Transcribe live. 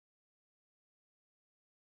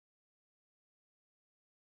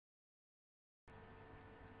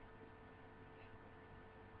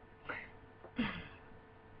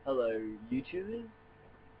Hello, YouTubers.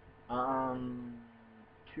 Um,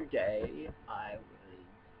 Today I was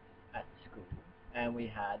at school and we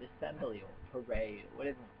had assembly or parade,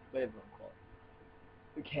 whatever you call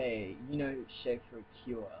it. Okay, Shave for a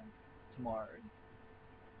Cure tomorrow.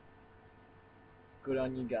 Good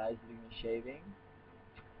on you guys doing the shaving.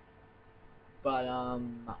 But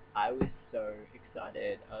I was so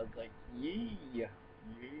excited. I was like, yeah, yeah,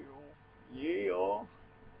 yeah.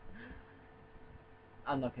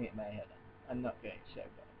 I'm not gonna get my hair done. I'm not getting shaved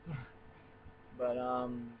off. But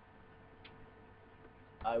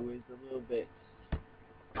I was a little bit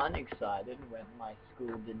unexcited when my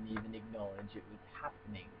school didn't even acknowledge it was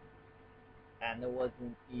happening, and there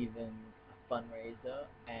wasn't even a fundraiser,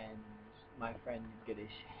 and my friend didn't get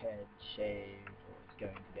his head shaved, or was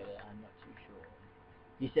going to get it. I'm not too sure.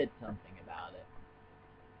 He said something about it,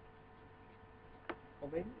 or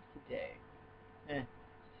maybe it was today.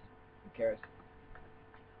 Who cares?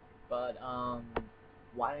 But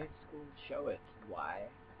why don't schools show it? Why?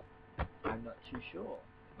 I'm not too sure,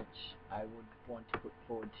 which I would want to put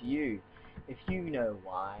forward to you. If you know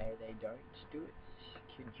why they don't do it,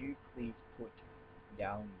 could you please put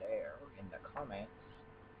down there in the comments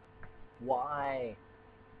why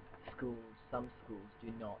some schools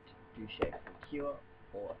do not do Shave for Cure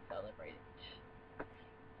or celebrate it?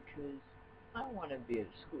 Because I want to be at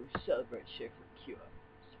a school to celebrate Shave for Cure,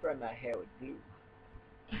 spray my hair with glue.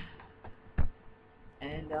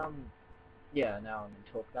 And yeah, now I'm going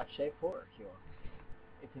to talk about Shave for a Cure.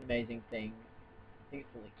 It's an amazing thing. I think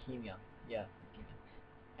it's for leukemia. Yeah, leukemia.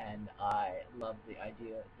 And I love the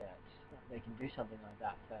idea that they can do something like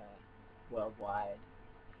that for worldwide.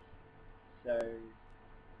 So,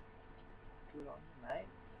 good on you, mate.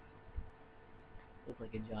 Look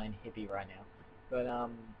like a giant hippie right now. But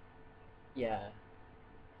yeah,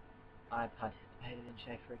 I participated in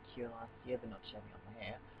Shave for a Cure last year, but not shaving off my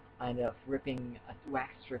hair. I ended up ripping a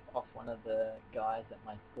wax strip off one of the guys at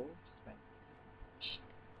my school. Just went.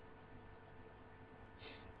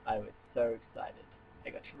 I was so excited.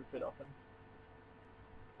 I got to rip it off him.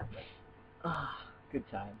 Ah, good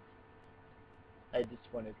time. I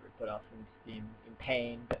just wanted to rip it off and be in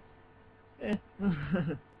pain, but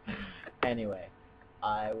anyway,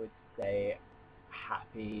 I would say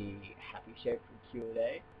happy Shave for Cure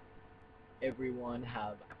Day. Everyone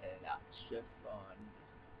have an extra fun,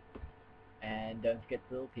 and don't forget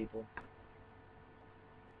the little people.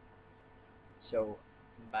 So,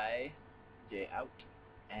 bye, day out,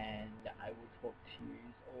 and I will talk to you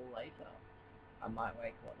all later. I might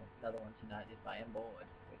wake up another one tonight if I am bored,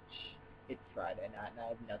 which it's Friday night and I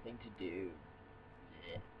have nothing to do.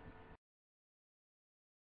 Yeah.